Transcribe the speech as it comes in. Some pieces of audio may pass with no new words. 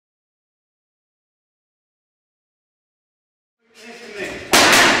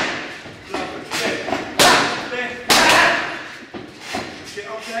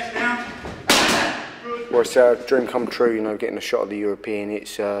Well, it's a dream come true, you know, getting a shot at the European.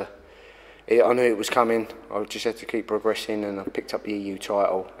 I knew it was coming. I just had to keep progressing, and I picked up the EU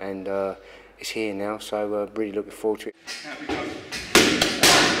title, and it's here now. So really looking forward to it.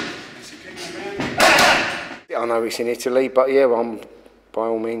 I know it's in Italy, but yeah, by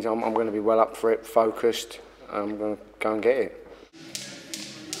all means, I'm going to be well up for it, focused. I'm going to go and get it.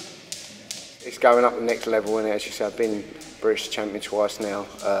 It's going up the next level, and as you say, I've been British champion twice now.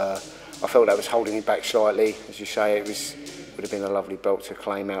 I felt that was holding me back slightly. As you say, would have been a lovely belt to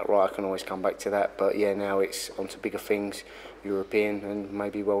claim outright. I can always come back to that, but yeah, now it's on to bigger things, European and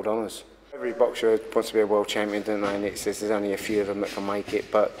maybe world honours. Every boxer wants to be a world champion, don't they? And there's only a few of them that can make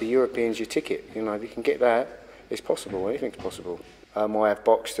it, but the European's your ticket. You know, if you can get that, it's possible. Anything's possible. I have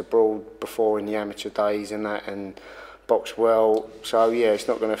boxed abroad before in the amateur days and that, and boxed well. So yeah, it's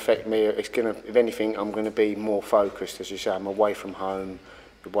not going to affect me. It's going to, if anything, I'm going to be more focused. As you say, I'm away from home,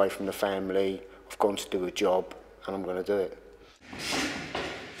 away from the family. I've gone to do a job, and I'm going to do it.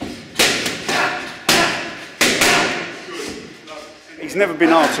 He's never been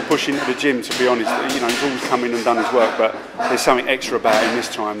hard to push into the gym, to be honest. You know, he's always come in and done his work, but there's something extra about him this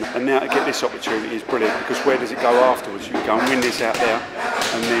time. And now to get this opportunity is brilliant, because where does it go afterwards? You go and win this out there,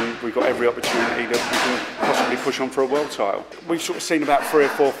 and then we've got every opportunity that we can possibly push on for a world title. We've sort of seen about 3 or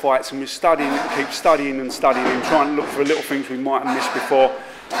 4 fights, and we're studying, keep studying and studying and trying to look for little things we might have missed before.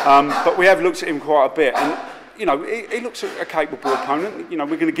 But we have looked at him quite a bit, and you know, he looks a capable opponent. You know,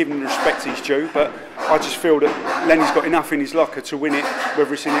 we're going to give him the respect he's due, but I just feel that Lenny's got enough in his locker to win it,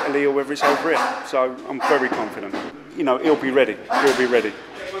 whether it's in Italy or whether it's over here. So I'm very confident. You know, he'll be ready. He'll be ready.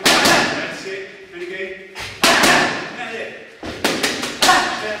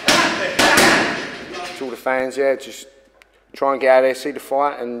 To all the fans, yeah, just try and get out there, see the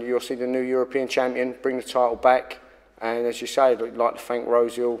fight, and you'll see the new European champion, bring the title back. And as you say, I'd like to thank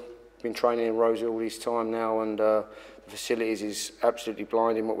Rosehill. Been training in Rosehill all this time now, and the facilities is absolutely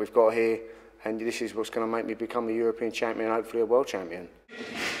blinding what we've got here, and this is what's going to make me become a European champion and hopefully a world champion.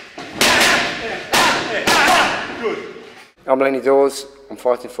 I'm Lenny Daws. I'm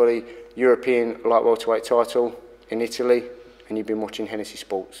fighting for the European light welterweight title in Italy, and you've been watching Hennessy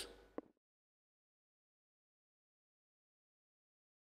Sports.